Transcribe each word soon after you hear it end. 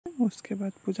उसके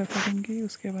बाद पूजा करेंगे,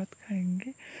 उसके बाद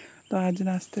खाएंगे। तो आज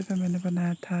नाश्ते पे मैंने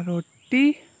बनाया था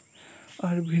रोटी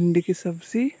और भिंडी की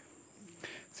सब्ज़ी।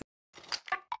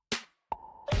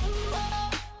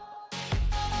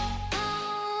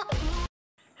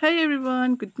 Hi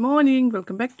everyone, good morning,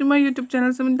 welcome back to my YouTube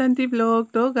channel सुमितांती vlog.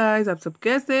 तो गाइस, आप सब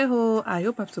कैसे हो? आई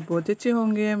होप आप सब बहुत अच्छे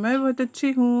होंगे। मैं बहुत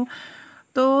अच्छी हूँ।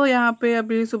 तो यहाँ पे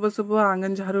अभी सुबह सुबह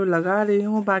आंगन झाड़ू लगा रही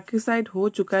हूँ। बाकी साइड हो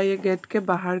चुका है, ये गेट के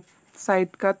बाहर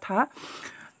साइड का था,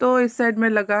 तो इस साइड में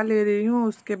लगा ले रही हूँ।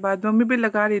 उसके बाद मम्मी भी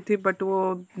लगा रही थी, बट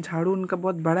वो झाड़ू उनका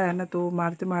बहुत बड़ा है ना, तो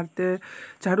मारते मारते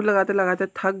झाड़ू लगाते लगाते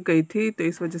थक गई थी, तो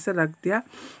इस वजह से रख दिया।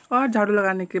 और झाड़ू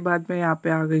लगाने के बाद मैं यहाँ पे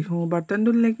आ गई हूँ बर्तन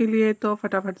धुलने के लिए। तो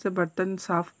फटाफट से बर्तन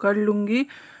साफ़ कर लूँगी।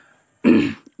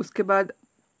 उसके बाद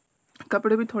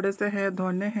कपड़े भी थोड़े से हैं,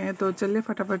 धोने हैं, तो चलिए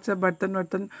फटाफट से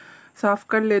बर्तन साफ़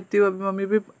कर लेती हूँ। अभी मम्मी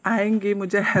भी आएंगी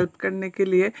मुझे हेल्प करने के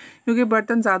लिए, क्योंकि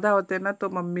बर्तन ज़्यादा होते हैं ना, तो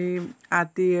मम्मी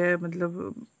आती है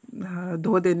मतलब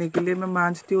धो देने के लिए। मैं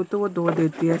मांजती हूँ तो वो धो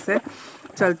देती है। ऐसे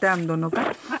चलता है हम दोनों का।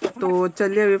 तो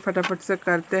चलिए अभी फटाफट से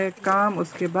करते हैं काम,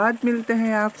 उसके बाद मिलते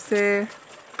हैं आपसे।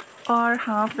 और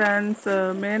हाँ फ्रेंड्स,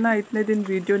 मैं ना इतने दिन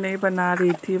वीडियो नहीं बना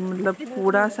रही थी, मतलब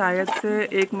पूरा शायद से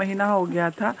 1 महीना हो गया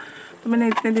था। तो मैंने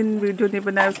इतने दिन वीडियो नहीं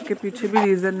बनाया, उसके पीछे भी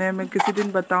रीज़न है, मैं किसी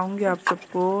दिन बताऊंगी आप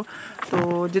सबको।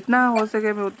 तो जितना हो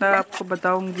सके मैं उतना आपको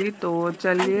बताऊंगी। तो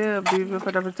चलिए अभी मैं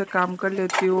फटाफट से काम कर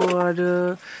लेती हूँ।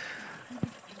 और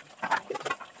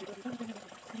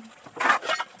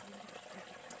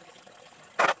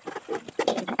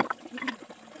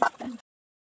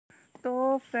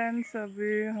तो फ्रेंड्स,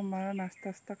 अभी हमारा नाश्ता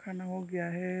वास्ता खाना हो गया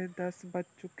है, 10 बज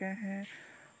चुके हैं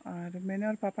और मैंने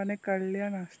और पापा ने कर लिया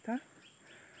नाश्ता।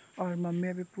 और मम्मी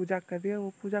अभी पूजा कर रही है, वो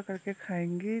पूजा करके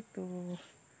खाएंगी। तो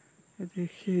ये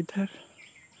देखिए इधर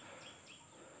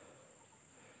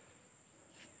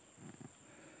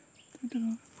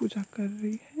पूजा कर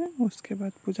रही है, उसके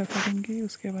बाद पूजा करेंगी,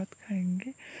 उसके बाद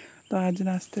खाएंगे। तो आज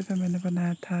नाश्ते पे मैंने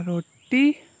बनाया था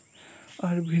रोटी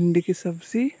और भिंडी की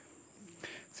सब्ज़ी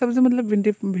मतलब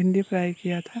भिंडी फ्राई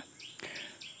किया था।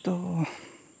 तो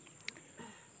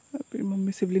अभी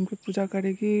मम्मी शिवलिंग पे पूजा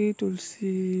करेगी,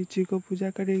 तुलसी जी को पूजा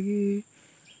करेगी,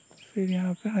 फिर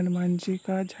यहाँ पे हनुमान जी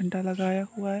का झंडा लगाया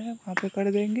हुआ है, वहाँ पे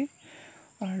कर देंगे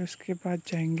और उसके बाद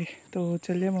जाएंगे। तो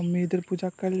चलिए मम्मी इधर पूजा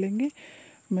कर लेंगे,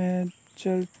 मैं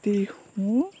चलती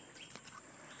हूँ।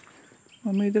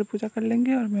 मम्मी इधर पूजा कर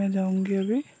लेंगे और मैं जाऊँगी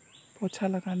अभी पोछा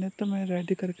लगाने। तो मैं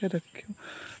रेडी करके रखी हूँ,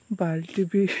 बाल्टी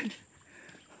भी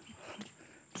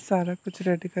सारा कुछ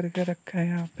रेडी करके रखा है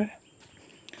यहाँ पे।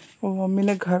 वो मम्मी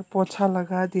ने घर पोछा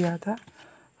लगा दिया था,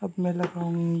 अब मैं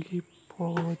लगाऊंगी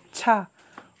पोछा।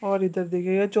 और इधर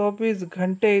देखिए, ये 24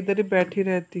 घंटे इधर ही बैठी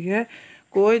रहती है,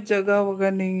 कोई जगह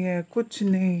वगैरह नहीं है, कुछ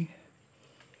नहीं।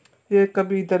 ये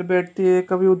कभी इधर बैठती है,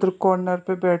 कभी उधर कॉर्नर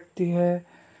पे बैठती है,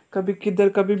 कभी किधर,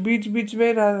 कभी बीच बीच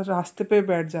में रास्ते पे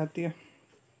बैठ जाती है।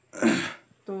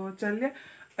 तो चलिए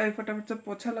फटाफट से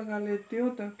पोछा लगा लेती हूँ,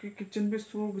 ताकि किचन भी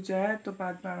सूख जाए, तो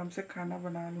बाद में आराम से खाना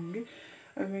बना लूँगी।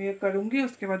 मैं ये करूँगी,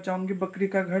 उसके बाद जाऊँगी बकरी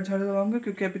का घर झाड़ू लगाऊंगी,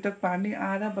 क्योंकि अभी तक पानी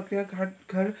आ रहा है। बकरी का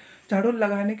घर झाड़ू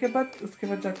लगाने के बाद उसके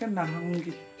बाद जाकर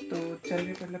नहाऊँगी। तो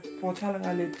चलिए पहले पोछा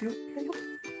लगा लेती हूँ।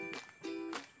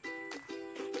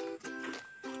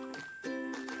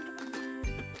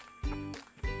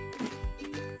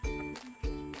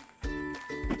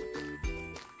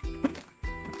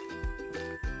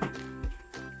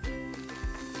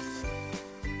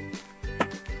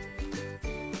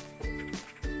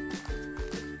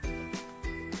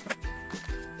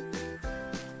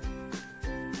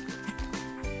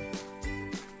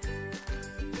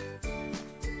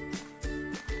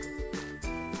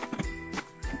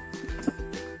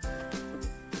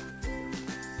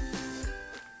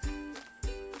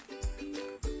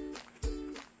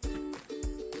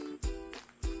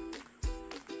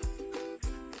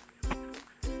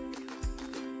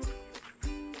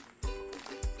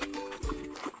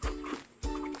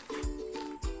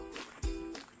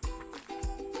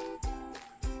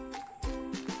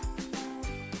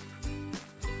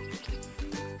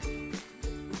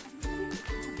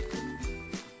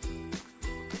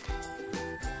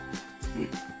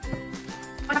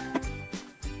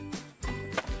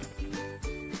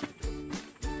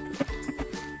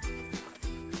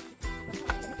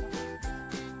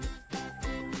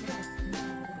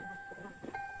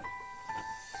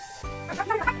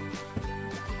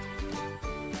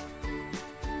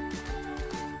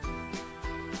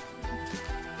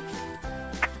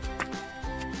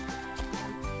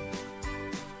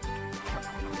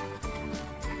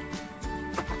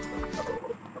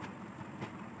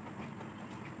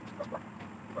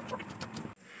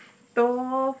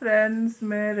 तो फ्रेंड्स,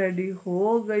 मैं रेडी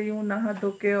हो गई हूँ नहा धो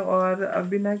के। और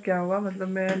अभी ना क्या हुआ, मतलब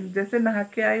मैं जैसे नहा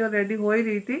के आई और रेडी हो ही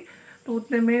रही थी तो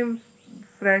उतने में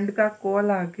फ्रेंड का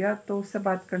कॉल आ गया, तो उससे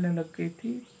बात करने लग गई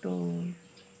थी। तो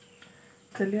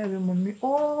चलिए अभी मम्मी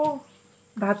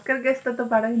भात कर गैस तो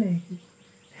पड़ा ही नहीं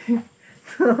की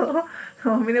तो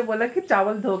मम्मी ने बोला कि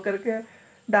चावल धो करके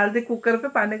डाल दे कुकर पे,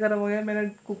 पानी गर्म हो गया। मैंने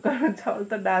कुकर में चावल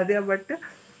तो डाल दिया, बट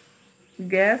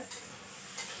गैस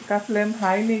का फ्लेम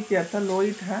हाई नहीं किया था, लो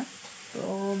ही था।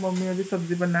 तो मम्मी अभी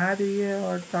सब्ज़ी बना रही है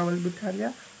और चावल भी उठा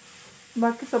लिया,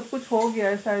 बाकी सब कुछ हो गया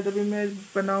है। शायद अभी मैं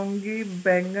बनाऊंगी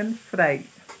बैंगन फ्राई।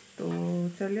 तो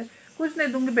चलिए, कुछ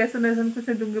नहीं दूंगी, बेसन वेसन कुछ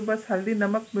नहीं दूंगी, बस हल्दी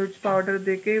नमक मिर्च पाउडर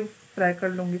दे के फ्राई कर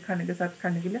लूँगी खाने के साथ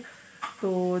खाने के लिए।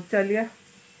 तो चलिए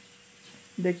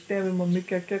देखते हैं अभी मम्मी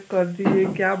क्या क्या कर रही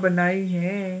है, क्या बनाई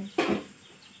है।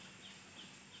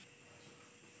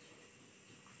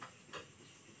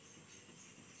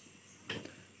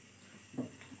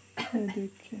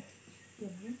 देखिए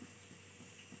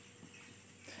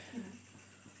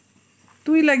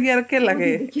तू ही लगी यार, के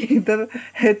लगे इधर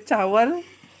है चावल,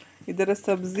 इधर है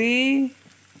सब्जी।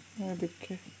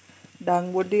 देखिए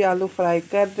डांग बोडी आलू फ्राई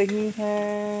कर रही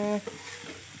है।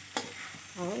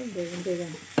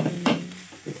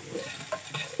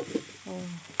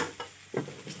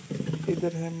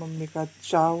 इधर है मम्मी का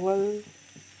चावल।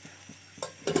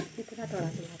 इतना थोड़ा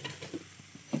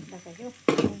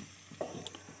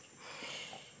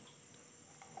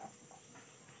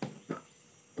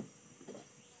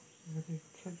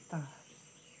देखिए दाल,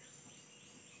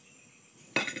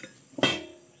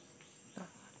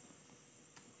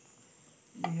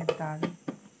 ये दाल।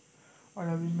 और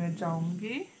अभी मैं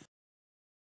जाऊंगी